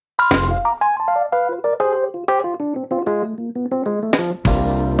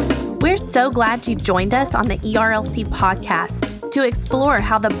so glad you've joined us on the ERLC podcast to explore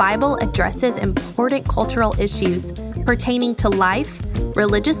how the Bible addresses important cultural issues pertaining to life,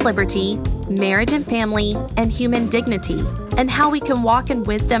 religious liberty, marriage and family, and human dignity, and how we can walk in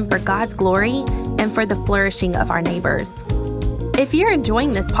wisdom for God's glory and for the flourishing of our neighbors. If you're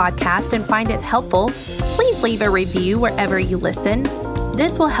enjoying this podcast and find it helpful, please leave a review wherever you listen.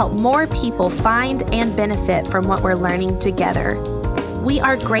 This will help more people find and benefit from what we're learning together. We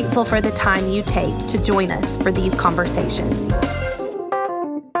are grateful for the time you take to join us for these conversations.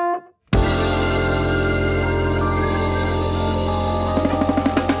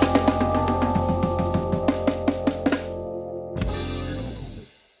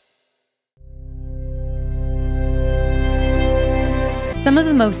 Some of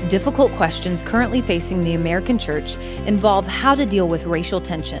the most difficult questions currently facing the American church involve how to deal with racial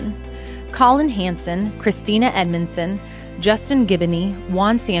tension. Colin Hansen, Christina Edmondson, Justin Giboney,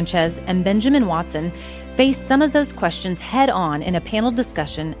 Juan Sanchez, and Benjamin Watson faced some of those questions head-on in a panel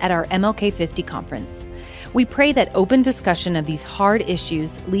discussion at our MLK 50 conference. We pray that open discussion of these hard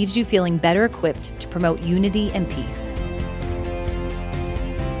issues leaves you feeling better equipped to promote unity and peace.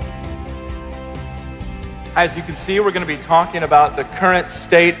 As you can see, we're going to be talking about the current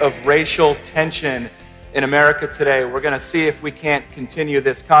state of racial tension in America today. We're going to see if we can't continue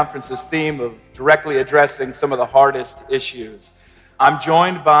this conference's theme of directly addressing some of the hardest issues. I'm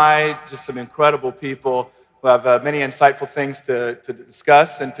joined by just some incredible people who have many insightful things to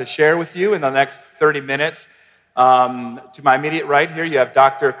discuss and to share with you in the next 30 minutes. To my immediate right here, you have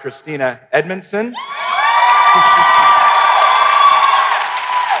Dr. Christina Edmondson.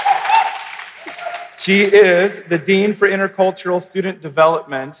 She is the Dean for Intercultural Student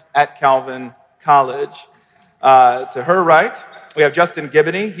Development at Calvin College. To her right, we have Justin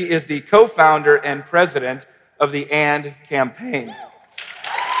Giboney. He is the co-founder and president of the AND campaign.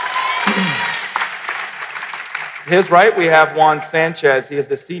 His right, we have Juan Sanchez. He is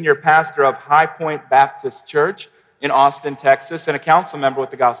the senior pastor of High Point Baptist Church in Austin, Texas, and a council member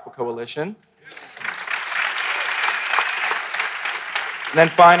with the Gospel Coalition. And then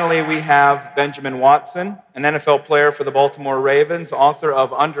finally, we have Benjamin Watson, an NFL player for the Baltimore Ravens, author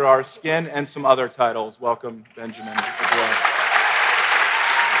of Under Our Skin, and some other titles. Welcome, Benjamin, as well.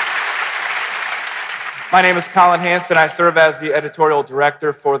 My name is Colin Hansen. I serve as the editorial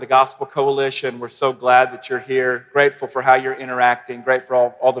director for the Gospel Coalition. We're so glad that you're here, grateful for how you're interacting,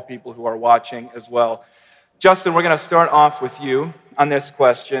 grateful for all the people who are watching as well. Justin, we're going to start off with you on this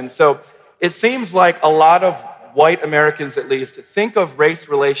question. So it seems like a lot of white Americans, at least, think of race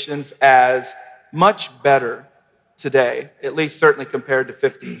relations as much better today, at least certainly compared to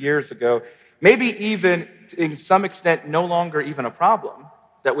 50 years ago. Maybe even, in some extent, no longer even a problem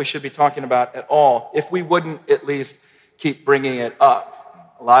that we should be talking about at all, if we wouldn't at least keep bringing it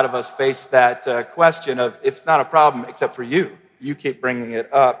up. A lot of us face that question of, it's not a problem except for you. You keep bringing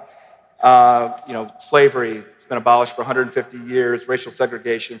it up. Slavery has been abolished for 150 years, racial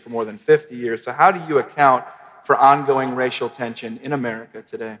segregation for more than 50 years. So how do you account for ongoing racial tension in America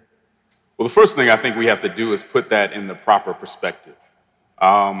today? Well, the first thing I think we have to do is put that in the proper perspective.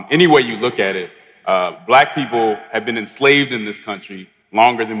 Any way you look at it, black people have been enslaved in this country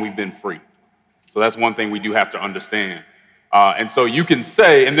longer than we've been free. So that's one thing we do have to understand. And so you can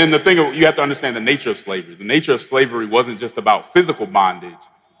say, and then the thing, you have to understand the nature of slavery. The nature of slavery wasn't just about physical bondage.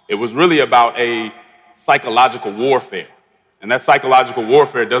 It was really about a psychological warfare. And that psychological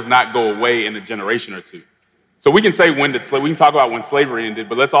warfare does not go away in a generation or two. So we can say we can talk about when slavery ended,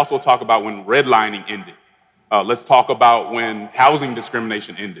 but let's also talk about when redlining ended. Let's talk about when housing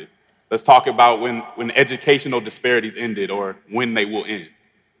discrimination ended. Let's talk about when educational disparities ended or when they will end.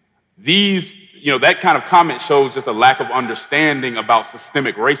 That kind of comment shows just a lack of understanding about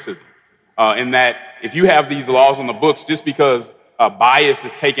systemic racism. In that if you have these laws on the books, just because bias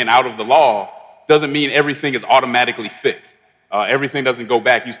is taken out of the law doesn't mean everything is automatically fixed. Everything doesn't go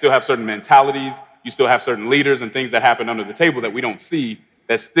back. You still have certain mentalities. You still have certain leaders and things that happen under the table that we don't see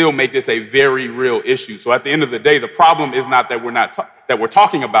that still make this a very real issue. So at the end of the day, the problem is not that we're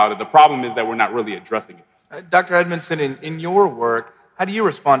talking about it. The problem is that we're not really addressing it. Dr. Edmondson, in your work, how do you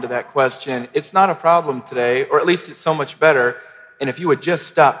respond to that question? It's not a problem today, or at least it's so much better. And if you would just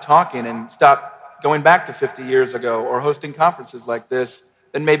stop talking and stop going back to 50 years ago or hosting conferences like this,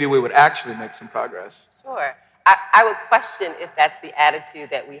 then maybe we would actually make some progress. Sure. I would question if that's the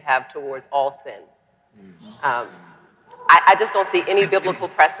attitude that we have towards all sin. I just don't see any biblical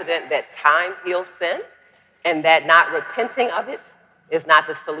precedent that time heals sin and that not repenting of it is not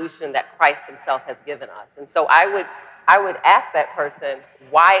the solution that Christ himself has given us. And so I would ask that person,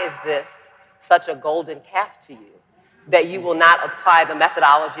 why is this such a golden calf to you? that you will not apply the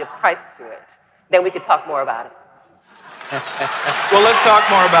methodology of Christ to it, then we could talk more about it. Well, let's talk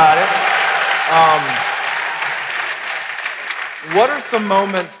more about it. What are some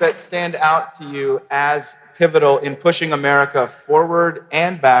moments that stand out to you as pivotal in pushing America forward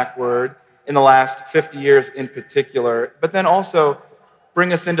and backward in the last 50 years in particular, but then also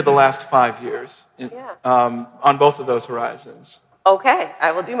bring us into the last 5 years on both of those horizons? Okay,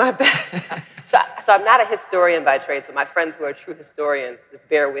 I will do my best. So I'm not a historian by trade, so my friends who are true historians, just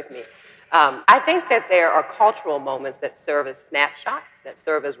bear with me. I think that there are cultural moments that serve as snapshots, that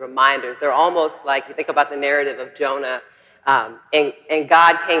serve as reminders. They're almost like, you think about the narrative of Jonah, and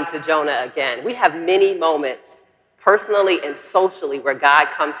God came to Jonah again. We have many moments, personally and socially, where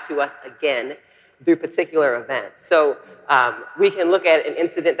God comes to us again through particular events. So we can look at an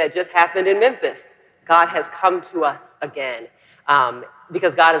incident that just happened in Memphis. God has come to us again.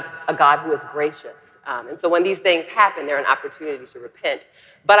 Because God is a God who is gracious. And so when these things happen, they're an opportunity to repent.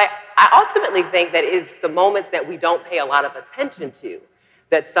 But I ultimately think that it's the moments that we don't pay a lot of attention to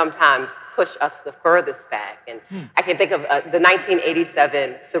that sometimes push us the furthest back. And I can think of the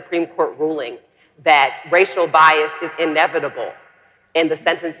 1987 Supreme Court ruling that racial bias is inevitable in the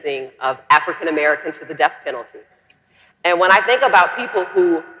sentencing of African Americans to the death penalty. And when I think about people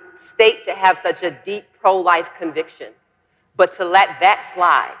who state to have such a deep pro-life conviction, but to let that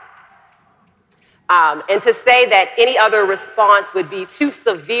slide, and to say that any other response would be too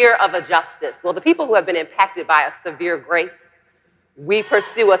severe of a justice. Well, the people who have been impacted by a severe grace, we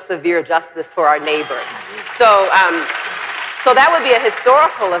pursue a severe justice for our neighbor. So that would be a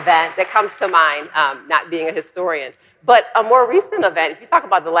historical event that comes to mind, not being a historian. But a more recent event, if you talk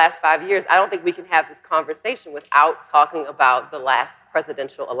about the last 5 years, I don't think we can have this conversation without talking about the last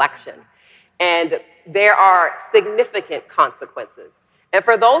presidential election. And there are significant consequences. And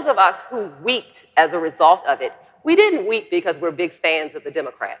for those of us who wept as a result of it, we didn't weep because we're big fans of the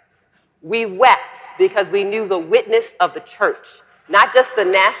Democrats. We wept because we knew the witness of the church, not just the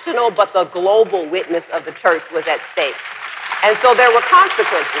national, but the global witness of the church was at stake. And so there were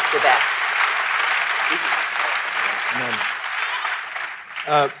consequences to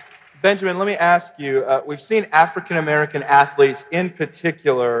that. Benjamin, let me ask you, we've seen African-American athletes in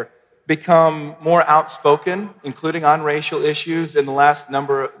particular become more outspoken, including on racial issues, in the last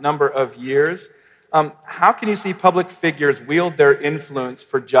number of years. How can you see public figures wield their influence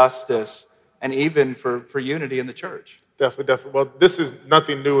for justice and even for unity in the church? Definitely. Well, this is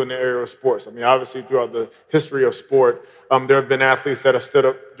nothing new in the area of sports. I mean, obviously, throughout the history of sport, there have been athletes that have stood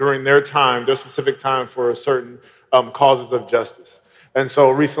up during their time, their specific time, for certain causes of justice. And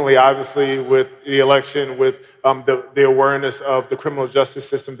so recently, obviously, with the election, with the awareness of the criminal justice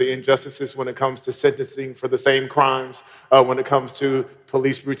system, the injustices when it comes to sentencing for the same crimes, when it comes to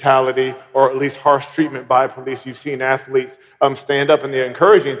police brutality or at least harsh treatment by police, you've seen athletes stand up. And the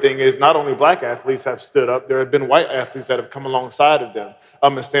encouraging thing is not only black athletes have stood up, there have been white athletes that have come alongside of them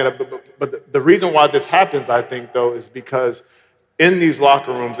and stand up. But the reason why this happens, I think, though, is because in these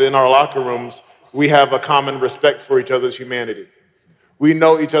locker rooms, in our locker rooms, we have a common respect for each other's humanity. We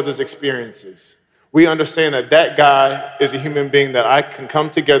know each other's experiences. We understand that that guy is a human being that I can come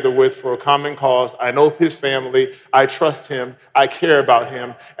together with for a common cause. I know his family. I trust him. I care about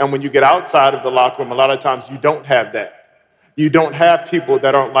him. And when you get outside of the locker room, a lot of times you don't have that. You don't have people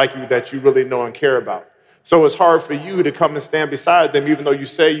that aren't like you that you really know and care about. So it's hard for you to come and stand beside them, even though you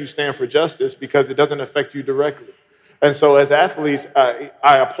say you stand for justice, because it doesn't affect you directly. And so as athletes, I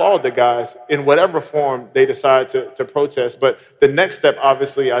applaud the guys in whatever form they decide to protest. But the next step,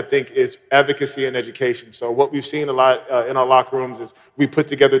 obviously, I think, is advocacy and education. So what we've seen a lot in our locker rooms is we put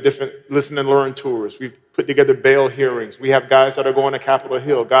together different listen and learn tours. We put together bail hearings. We have guys that are going to Capitol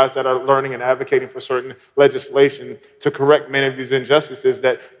Hill, guys that are learning and advocating for certain legislation to correct many of these injustices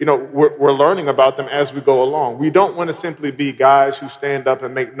that, we're learning about them as we go along. We don't want to simply be guys who stand up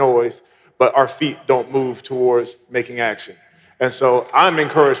and make noise, but our feet don't move towards making action. And so I'm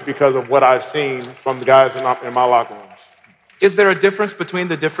encouraged because of what I've seen from the guys in my locker rooms. Is there a difference between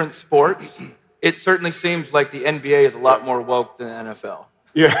the different sports? It certainly seems like the NBA is a lot more woke than the NFL.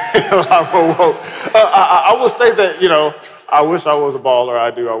 Yeah, a lot more woke. I will say that, I wish I was a baller. I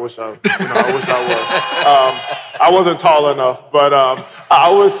do. I wish I was. I wasn't tall enough, but I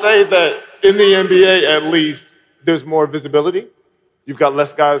would say that in the NBA, at least, there's more visibility. You've got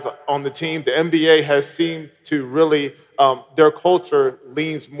less guys on the team. The NBA has seemed to really, their culture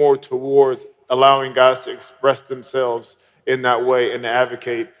leans more towards allowing guys to express themselves in that way and to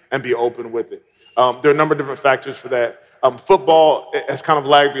advocate and be open with it. There are a number of different factors for that. Football has kind of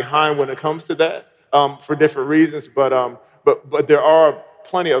lagged behind when it comes to that for different reasons, but there are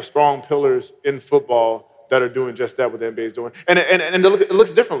plenty of strong pillars in football that are doing just that, what the NBA is doing. And it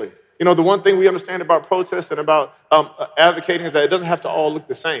looks differently. You know, the one thing we understand about protests and about advocating is that it doesn't have to all look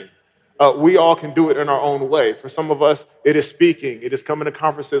the same. We all can do it in our own way. For some of us, it is speaking. It is coming to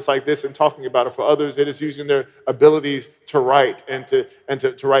conferences like this and talking about it. For others, it is using their abilities to write and to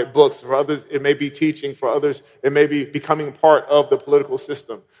write books. For others, it may be teaching. For others, it may be becoming part of the political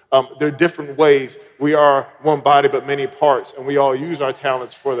system. There are different ways. We are one body but many parts, and we all use our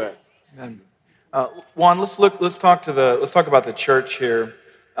talents for that. Amen. Juan, let's talk about the church here.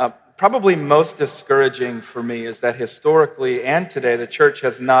 Probably most discouraging for me is that historically and today, the church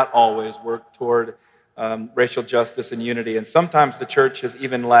has not always worked toward racial justice and unity. And sometimes the church has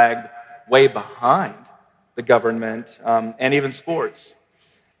even lagged way behind the government and even sports.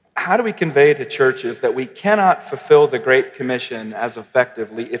 How do we convey to churches that we cannot fulfill the Great Commission as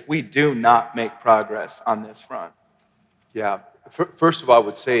effectively if we do not make progress on this front? Yeah. First of all, I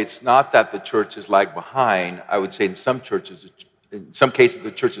would say it's not that the church has lagged behind. I would say in some cases,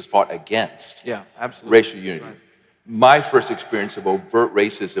 the church has fought against racial unity. Right. My first experience of overt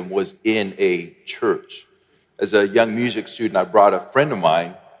racism was in a church. As a young music student, I brought a friend of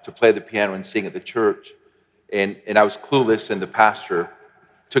mine to play the piano and sing at the church. And I was clueless, and the pastor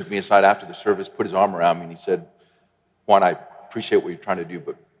took me aside after the service, put his arm around me, and he said, Juan, I appreciate what you're trying to do,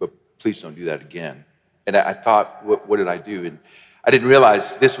 but please don't do that again. And I thought, what did I do? And I didn't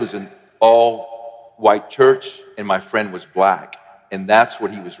realize this was an all-white church, and my friend was black. And that's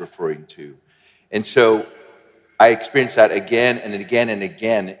what he was referring to. And so I experienced that again and again and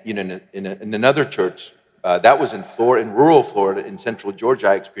again. You know, in another church, that was in Florida, in rural Florida, in central Georgia,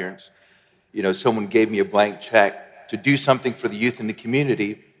 I experienced, you know, someone gave me a blank check to do something for the youth in the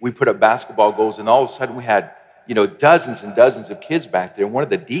community. We put up basketball goals, and all of a sudden we had, you know, dozens and dozens of kids back there. And one of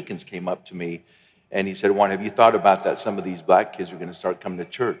the deacons came up to me, and he said, Juan, have you thought about that? Some of these black kids are going to start coming to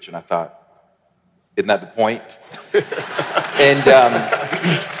church. And I thought, isn't that the point?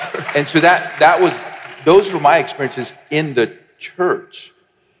 And so those were my experiences in the church.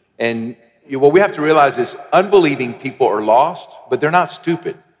 And what we have to realize is unbelieving people are lost, but they're not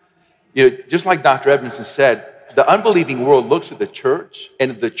stupid. You know, just like Dr. Edmondson said, the unbelieving world looks at the church,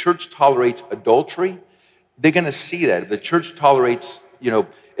 and if the church tolerates adultery, they're going to see that. If the church tolerates, you know,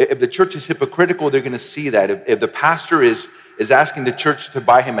 if the church is hypocritical, they're going to see that. If the pastor is asking the church to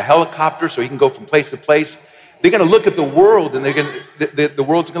buy him a helicopter so he can go from place to place, they're going to look at the world, and the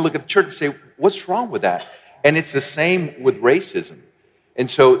world's going to look at the church and say, what's wrong with that? And it's the same with racism. And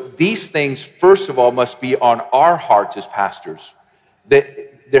so these things, first of all, must be on our hearts as pastors.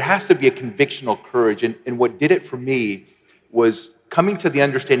 There has to be a convictional courage. And what did it for me was coming to the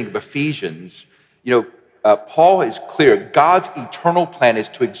understanding of Ephesians. You know, Paul is clear. God's eternal plan is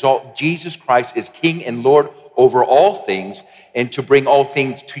to exalt Jesus Christ as King and Lord over all things, and to bring all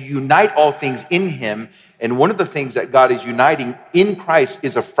things, to unite all things in him. And one of the things that God is uniting in Christ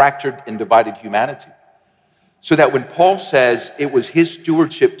is a fractured and divided humanity. So that when Paul says it was his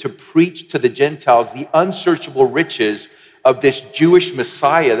stewardship to preach to the Gentiles the unsearchable riches of this Jewish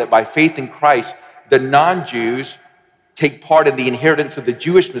Messiah, that by faith in Christ, the non-Jews take part in the inheritance of the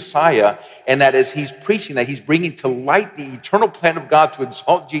Jewish Messiah, and that as he's preaching that, he's bringing to light the eternal plan of God to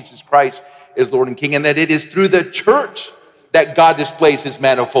exalt Jesus Christ as Lord and King, and that it is through the church that God displays his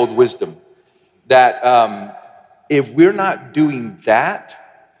manifold wisdom. That if we're not doing that,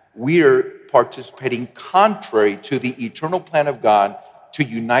 we're participating contrary to the eternal plan of God to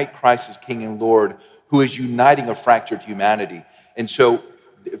unite Christ as King and Lord, who is uniting a fractured humanity. And so,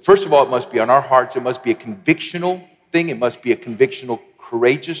 first of all, it must be on our hearts. It must be a convictional thing. It must be a convictional,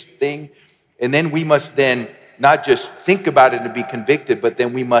 courageous thing. And then we must then not just think about it and be convicted, but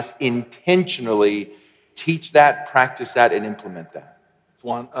then we must intentionally teach that, practice that, and implement that.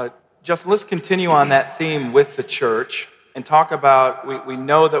 Juan, Justin, let's continue on that theme with the church and talk about, we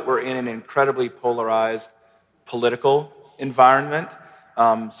know that we're in an incredibly polarized political environment.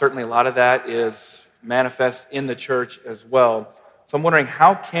 Certainly a lot of that is manifest in the church as well. So I'm wondering,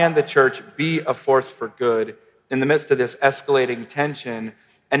 how can the church be a force for good in the midst of this escalating tension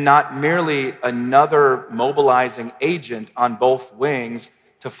and not merely another mobilizing agent on both wings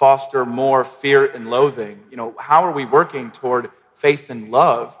to foster more fear and loathing? You know, how are we working toward faith and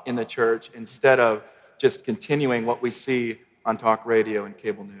love in the church instead of just continuing what we see on talk radio and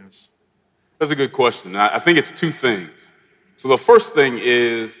cable news? That's a good question. I think it's two things. So the first thing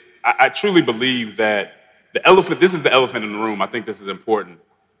is, I truly believe that this is the elephant in the room. I think this is important.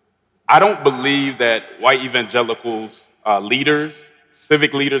 I don't believe that white evangelicals, leaders,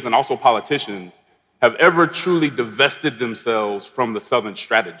 civic leaders, and also politicians have ever truly divested themselves from the Southern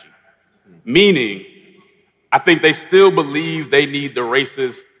strategy. Meaning, I think they still believe they need the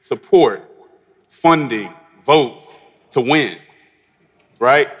racist support, funding, votes to win,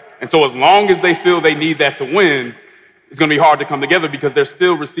 right? And so as long as they feel they need that to win, it's going to be hard to come together because they're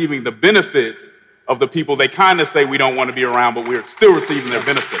still receiving the benefits of the people they kind of say we don't want to be around, but we're still receiving their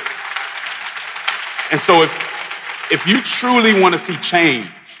benefits. And so if you truly want to see change,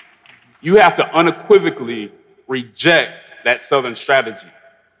 you have to unequivocally reject that Southern strategy.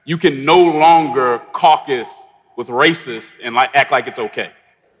 You can no longer caucus with racists and act like it's okay.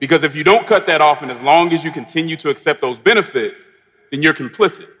 Because if you don't cut that off, and as long as you continue to accept those benefits, then you're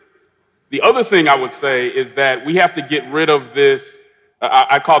complicit. The other thing I would say is that we have to get rid of this,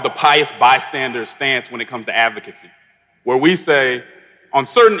 I call it the pious bystander stance when it comes to advocacy, where we say, on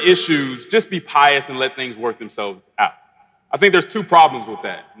certain issues, just be pious and let things work themselves out. I think there's two problems with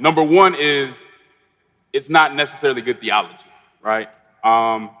that. Number one is it's not necessarily good theology, right?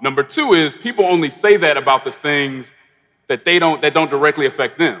 Number two is people only say that about the things that don't directly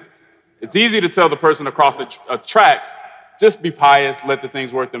affect them. It's easy to tell the person across the tracks, just be pious, let the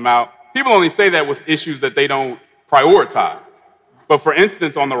things work them out. People only say that with issues that they don't prioritize. But for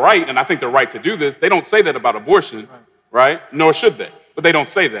instance, on the right, and I think they're right to do this, they don't say that about abortion, right? Nor should they, but they don't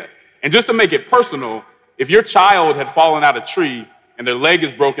say that. And just to make it personal, if your child had fallen out of a tree and their leg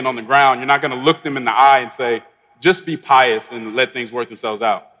is broken on the ground, you're not going to look them in the eye and say, just be pious and let things work themselves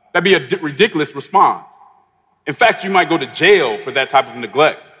out. That'd be a ridiculous response. In fact, you might go to jail for that type of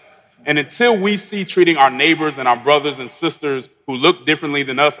neglect. And until we see treating our neighbors and our brothers and sisters who look differently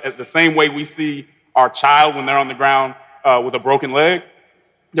than us at the same way we see our child when they're on the ground with a broken leg,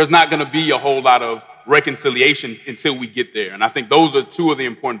 there's not going to be a whole lot of reconciliation until we get there. And I think those are two of the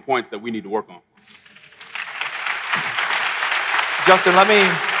important points that we need to work on. Justin, let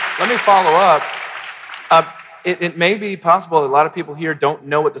me follow up. It may be possible that a lot of people here don't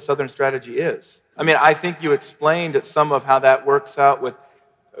know what the Southern strategy is. I mean, I think you explained some of how that works out with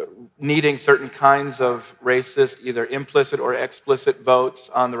needing certain kinds of racist, either implicit or explicit votes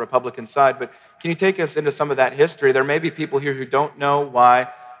on the Republican side. But can you take us into some of that history? There may be people here who don't know why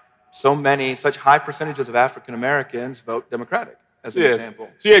such high percentages of African Americans vote Democratic, as an example.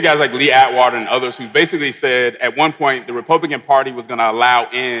 So you had guys like Lee Atwater and others who basically said at one point the Republican Party was going to allow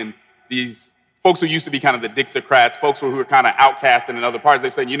in these folks who used to be kind of the Dixiecrats, folks who were kind of outcasted in other parties. They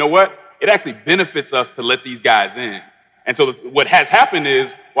said, you know what? It actually benefits us to let these guys in. And so what has happened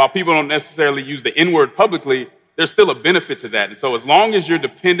is, while people don't necessarily use the N-word publicly, there's still a benefit to that. And so as long as you're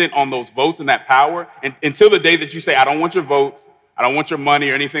dependent on those votes and that power, and until the day that you say, I don't want your votes, I don't want your money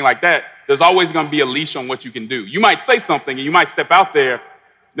or anything like that, there's always going to be a leash on what you can do. You might say something and you might step out there,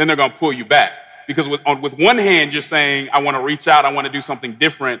 then they're going to pull you back. Because with one hand, you're saying, I want to reach out, I want to do something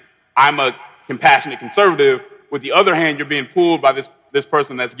different, I'm a compassionate conservative. With the other hand, you're being pulled by this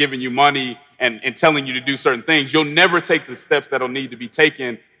person that's giving you money and telling you to do certain things. You'll never take the steps that'll need to be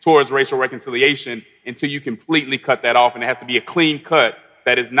taken towards racial reconciliation until you completely cut that off, and it has to be a clean cut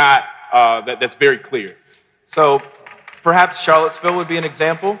that is not that's very clear. So perhaps Charlottesville would be an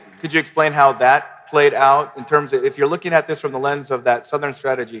example. Could you explain how that played out in terms of, if you're looking at this from the lens of that Southern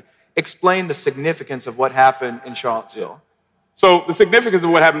strategy, explain the significance of what happened in Charlottesville? So the significance of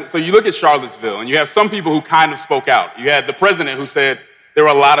what happened, so you look at Charlottesville, and you have some people who kind of spoke out. You had the president who said there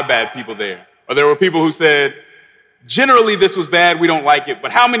were a lot of bad people there. Or there were people who said, generally this was bad, we don't like it.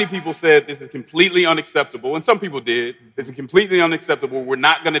 But how many people said this is completely unacceptable? And some people did. This is completely unacceptable. We're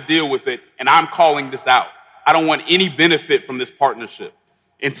not going to deal with it. And I'm calling this out. I don't want any benefit from this partnership.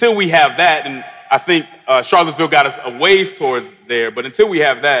 Until we have that, and I think Charlottesville got us a ways towards there, but until we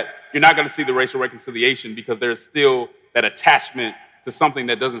have that, you're not going to see the racial reconciliation because there's still that attachment to something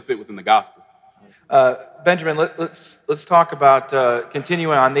that doesn't fit within the gospel. Benjamin, let's talk about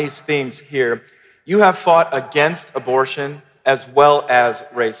continuing on these themes here. You have fought against abortion as well as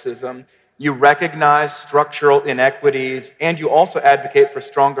racism. You recognize structural inequities, and you also advocate for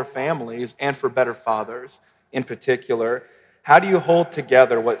stronger families and for better fathers in particular. How do you hold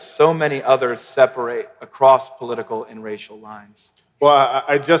together what so many others separate across political and racial lines? Well,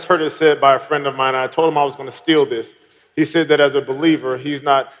 I just heard it said by a friend of mine, and I told him I was going to steal this. He said that as a believer, he's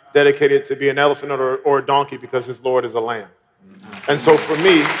not dedicated to be an elephant or a donkey because his Lord is a lamb. And so for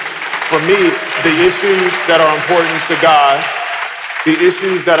me, the issues that are important to God, the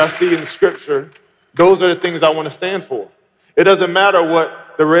issues that I see in Scripture, those are the things I want to stand for. It doesn't matter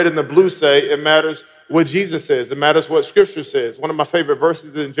what the red and the blue say. It matters what Jesus says. It matters what Scripture says. One of my favorite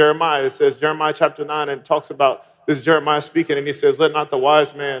verses in Jeremiah, it says, Jeremiah chapter 9, and it talks about this Jeremiah speaking, and he says, let not the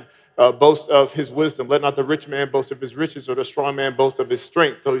wise man boast of his wisdom. Let not the rich man boast of his riches, or the strong man boast of his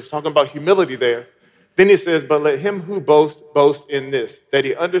strength. So he's talking about humility there. Then he says, but let him who boasts, boast in this, that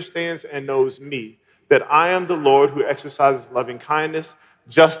he understands and knows me, that I am the Lord who exercises loving kindness,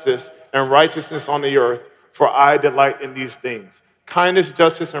 justice, and righteousness on the earth. for I delight in these things. Kindness,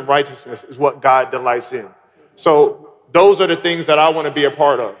 justice, and righteousness is what God delights in. So those are the things that I want to be a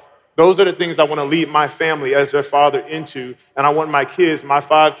part of. Those are the things I want to lead my family as their father into. And I want my kids, my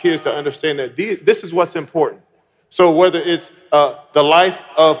 5 kids, to understand that this is what's important. So whether it's the life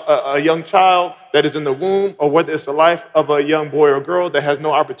of a young child that is in the womb, or whether it's the life of a young boy or girl that has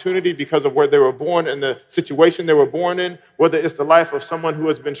no opportunity because of where they were born and the situation they were born in, whether it's the life of someone who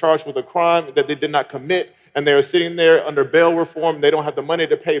has been charged with a crime that they did not commit, and they are sitting there under bail reform, they don't have the money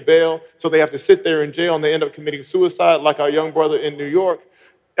to pay bail, so they have to sit there in jail and they end up committing suicide, like our young brother in New York.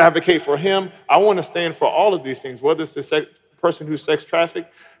 Advocate for him. I want to stand for all of these things, whether it's the person who's sex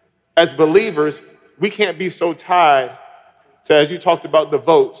trafficked. As believers, we can't be so tied to, as you talked about, the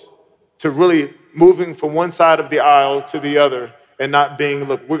votes, to really moving from one side of the aisle to the other and not being,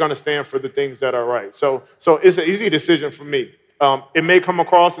 look, we're going to stand for the things that are right. So it's an easy decision for me. It may come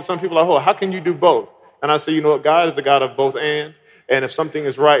across to some people like, oh, how can you do both? And I say, you know what, God is a God of both and if something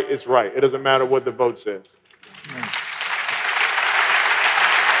is right, it's right. It doesn't matter what the vote says. Yeah.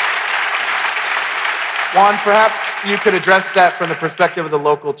 Juan, perhaps you could address that from the perspective of the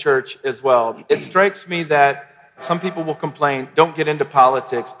local church as well. It strikes me that some people will complain, don't get into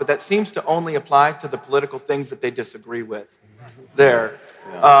politics, but that seems to only apply to the political things that they disagree with there.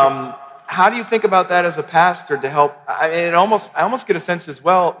 How do you think about that as a pastor to help? I almost get a sense as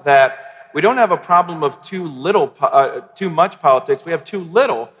well that we don't have a problem of too much politics. We have too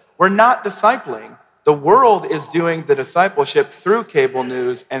little. We're not discipling. The world is doing the discipleship through cable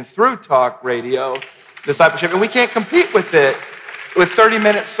news and through talk radio discipleship, and we can't compete with it with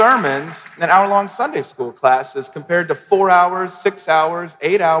 30-minute sermons and hour-long Sunday school classes compared to 4 hours, 6 hours,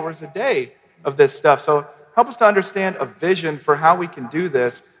 8 hours a day of this stuff. So help us to understand a vision for how we can do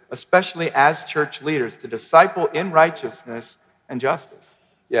this, especially as church leaders, to disciple in righteousness and justice.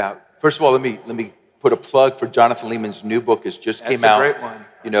 Yeah. First of all, let me put a plug for Jonathan Leeman's new book. It just came out. That's a great one.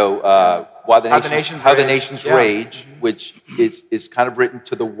 You know, How the Nations Rage, which is kind of written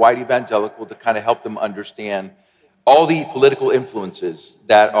to the white evangelical to kind of help them understand all the political influences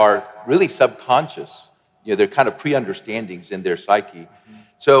that are really subconscious. You know, they're kind of pre-understandings in their psyche.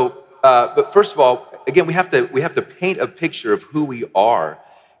 So, but first of all, again, we have to paint a picture of who we are.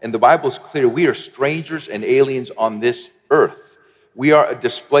 And the Bible's clear. We are strangers and aliens on this earth. We are a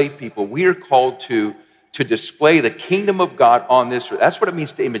display people. We are called to display the kingdom of God on this earth. That's what it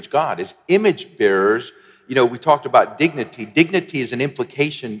means to image God, is image bearers. You know, we talked about dignity. Dignity is an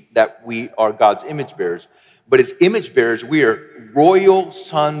implication that we are God's image bearers. But as image bearers, we are royal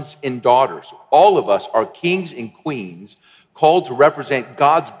sons and daughters. All of us are kings and queens called to represent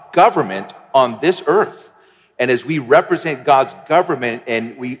God's government on this earth. And as we represent God's government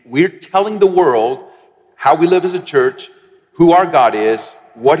and we're telling the world how we live as a church, who our God is,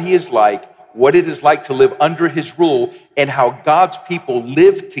 what he is like, what it is like to live under his rule, and how God's people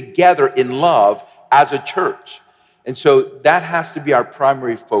live together in love as a church. And so that has to be our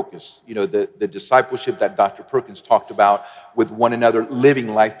primary focus. You know, the discipleship that Dr. Perkins talked about with one another, living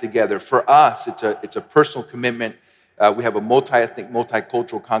life together. For us, it's a personal commitment. We have a multi-ethnic,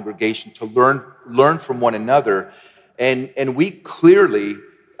 multicultural congregation to learn from one another. And we clearly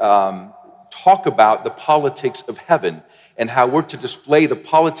talk about the politics of heaven and how we're to display the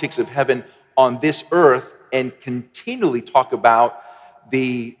politics of heaven on this earth, and continually talk about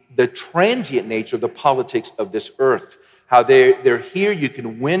the transient nature of the politics of this earth. How they're here, you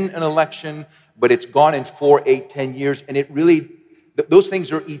can win an election, but it's gone in 4, 8, 10 years, and it really, those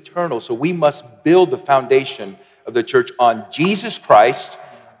things are eternal. So we must build the foundation of the church on Jesus Christ,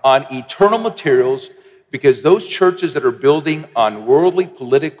 on eternal materials, because those churches that are building on worldly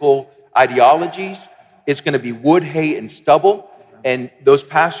political ideologies, it's going to be wood, hay, and stubble, and those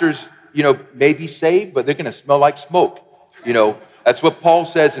pastors, you know, may be saved, but they're going to smell like smoke. You know, that's what Paul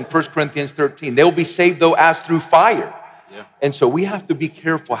says in 1 Corinthians 13. They'll be saved, though, as through fire. Yeah. And so we have to be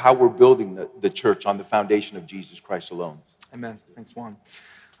careful how we're building the church on the foundation of Jesus Christ alone. Amen. Thanks, Juan.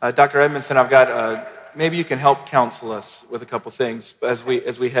 Dr. Edmondson, I've got, maybe you can help counsel us with a couple things as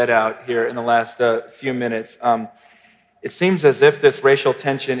we head out here in the last few minutes. It seems as if this racial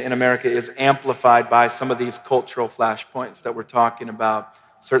tension in America is amplified by some of these cultural flashpoints that we're talking about.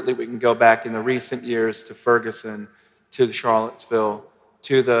 Certainly we can go back in the recent years to Ferguson, to Charlottesville,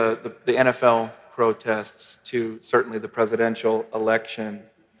 to the NFL protests, to certainly the presidential election.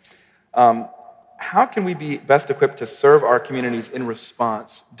 How can we be best equipped to serve our communities in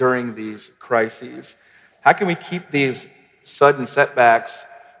response during these crises? How can we keep these sudden setbacks,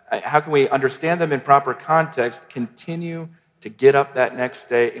 how can we understand them in proper context, continue to get up that next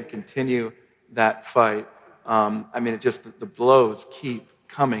day and continue that fight? I mean, the blows keep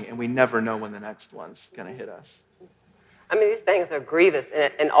coming, and we never know when the next one's going to hit us. I mean, these things are grievous,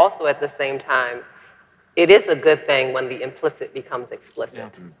 and also at the same time, it is a good thing when the implicit becomes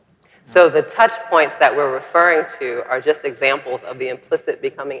explicit. Yeah. So the touch points that we're referring to are just examples of the implicit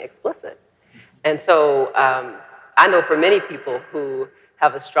becoming explicit. And so I know for many people who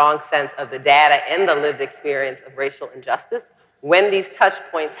have a strong sense of the data and the lived experience of racial injustice, when these touch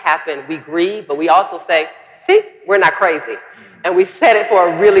points happen, we grieve, but we also say, see, we're not crazy. And we've said it for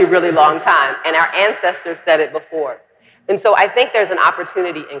a really, really long time, and our ancestors said it before. And so I think there's an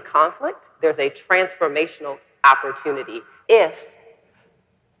opportunity in conflict. There's a transformational opportunity if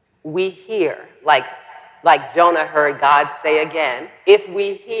we hear, like Jonah heard God say again, if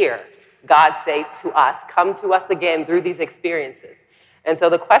we hear God say to us, come to us again through these experiences. And so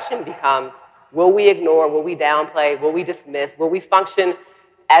the question becomes, will we ignore, will we downplay, will we dismiss, will we function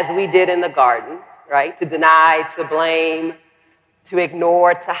as we did in the garden, right? To deny, to blame, to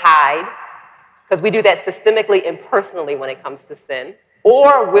ignore, to hide, because we do that systemically and personally when it comes to sin.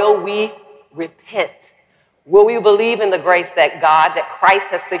 Or will we repent? Will we believe in the grace that Christ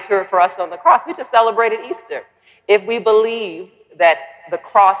has secured for us on the cross? We just celebrated Easter. If we believe that the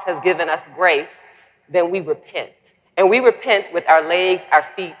cross has given us grace, then we repent. And we repent with our legs, our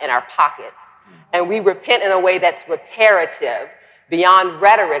feet, and our pockets. And we repent in a way that's reparative, beyond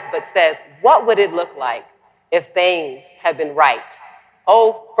rhetoric, but says, what would it look like if things had been right?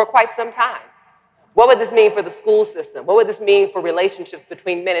 For quite some time. What would this mean for the school system? What would this mean for relationships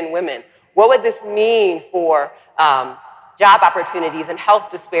between men and women? What would this mean for job opportunities and health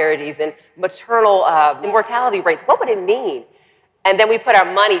disparities and maternal mortality rates? What would it mean? And then we put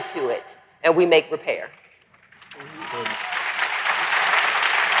our money to it and we make repair.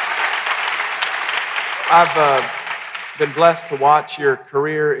 I've been blessed to watch your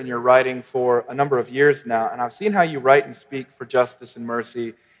career and your writing for a number of years now, and I've seen how you write and speak for justice and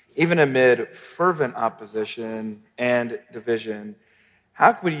mercy, even amid fervent opposition and division.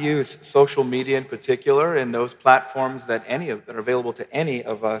 How can we use social media in particular and those platforms that are available to any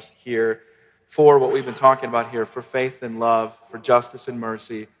of us here for what we've been talking about here, for faith and love, for justice and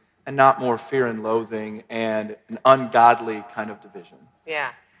mercy, and not more fear and loathing and an ungodly kind of division?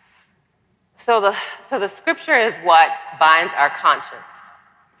 Yeah. So the scripture is what binds our conscience.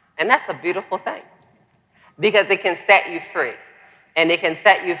 And that's a beautiful thing because it can set you free. And it can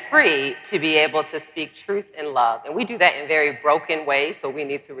set you free to be able to speak truth in love. And we do that in very broken ways, so we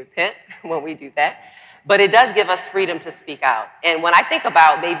need to repent when we do that. But it does give us freedom to speak out. And when I think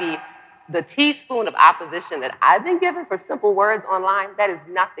about maybe the teaspoon of opposition that I've been given for simple words online, that is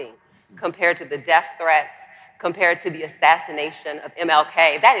nothing compared to the death threats, compared to the assassination of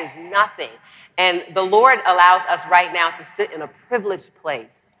MLK. That is nothing. And the Lord allows us right now to sit in a privileged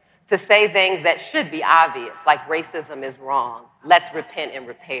place to say things that should be obvious, like racism is wrong. Let's repent and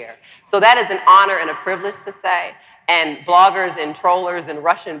repair. So that is an honor and a privilege to say. And bloggers and trollers and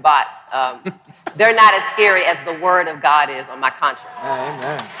Russian bots, they're not as scary as the word of God is on my conscience.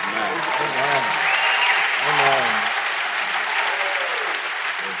 Amen. Amen. Amen. Amen.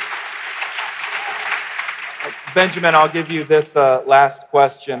 Benjamin, I'll give you this last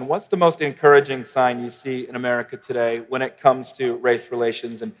question. What's the most encouraging sign you see in America today when it comes to race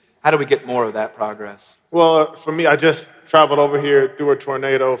relations, and how do we get more of that progress? Well, for me, I just traveled over here through a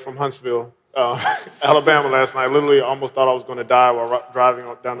tornado from Huntsville, Alabama last night. Literally almost thought I was going to die while driving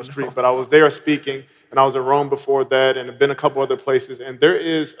down the street, but I was there speaking, and I was in Rome before that, and have been a couple other places, and there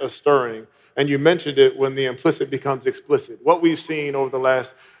is a stirring, and you mentioned it, when the implicit becomes explicit. What we've seen over the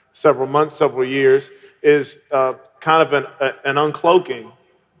last several months, several years, is kind of an uncloaking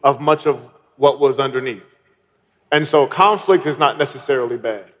of much of what was underneath. And so conflict is not necessarily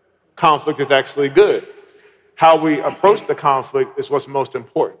bad. Conflict is actually good. How we approach the conflict is what's most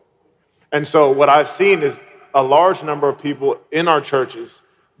important. And so what I've seen is a large number of people in our churches,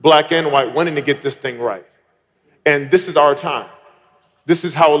 black and white, wanting to get this thing right. And this is our time. This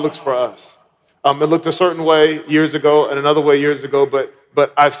is how it looks for us. It looked a certain way years ago and another way years ago,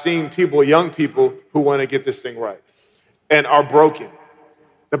 but I've seen people, young people, who want to get this thing right and are broken.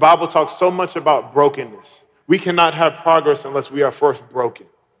 The Bible talks so much about brokenness. We cannot have progress unless we are first broken.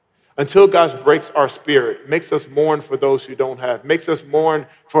 Until God breaks our spirit, makes us mourn for those who don't have, makes us mourn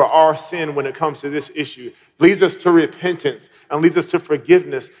for our sin when it comes to this issue, leads us to repentance and leads us to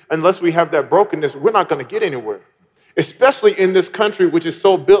forgiveness. Unless we have that brokenness, we're not going to get anywhere, especially in this country, which is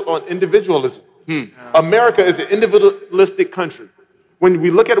so built on individualism. America is an individualistic country. When we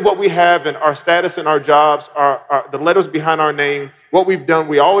look at what we have and our status and our jobs, the letters behind our name, what we've done,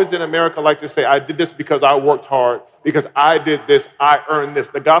 we always in America like to say, I did this because I worked hard, because I did this, I earned this.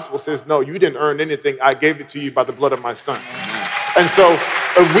 The gospel says, no, you didn't earn anything. I gave it to you by the blood of my son. And so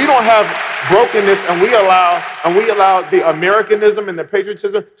if we don't have brokenness and we allow the Americanism and the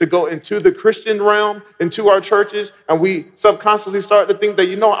patriotism to go into the Christian realm, into our churches, and we subconsciously start to think that,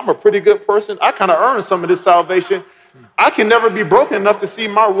 I'm a pretty good person. I kind of earned some of this salvation. I can never be broken enough to see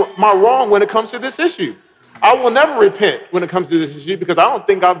my wrong when it comes to this issue. I will never repent when it comes to this issue because I don't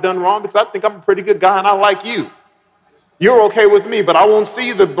think I've done wrong, because I think I'm a pretty good guy and I like you. You're okay with me, but I won't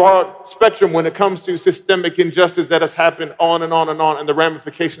see the broad spectrum when it comes to systemic injustice that has happened on and on and on, and the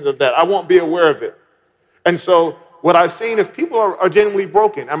ramifications of that. I won't be aware of it. And so what I've seen is people are genuinely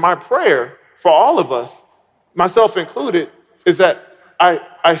broken. And my prayer for all of us, myself included, is that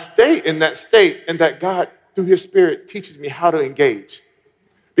I stay in that state and that God, through his Spirit, teaches me how to engage.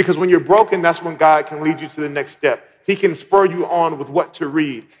 Because when you're broken, that's when God can lead you to the next step. He can spur you on with what to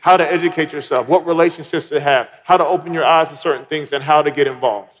read, how to educate yourself, what relationships to have, how to open your eyes to certain things, and how to get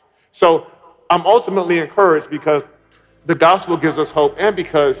involved. So I'm ultimately encouraged because the gospel gives us hope, and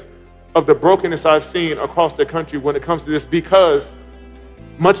because of the brokenness I've seen across the country when it comes to this, because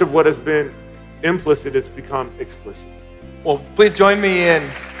much of what has been implicit has become explicit. Well, please join me in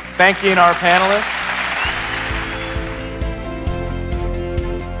thanking our panelists.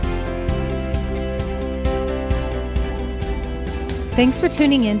 Thanks for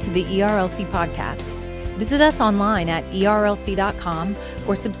tuning in to the ERLC podcast. Visit us online at erlc.com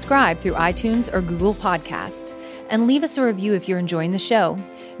or subscribe through iTunes or Google Podcast. And leave us a review if you're enjoying the show.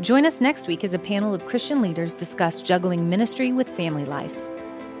 Join us next week as a panel of Christian leaders discuss juggling ministry with family life.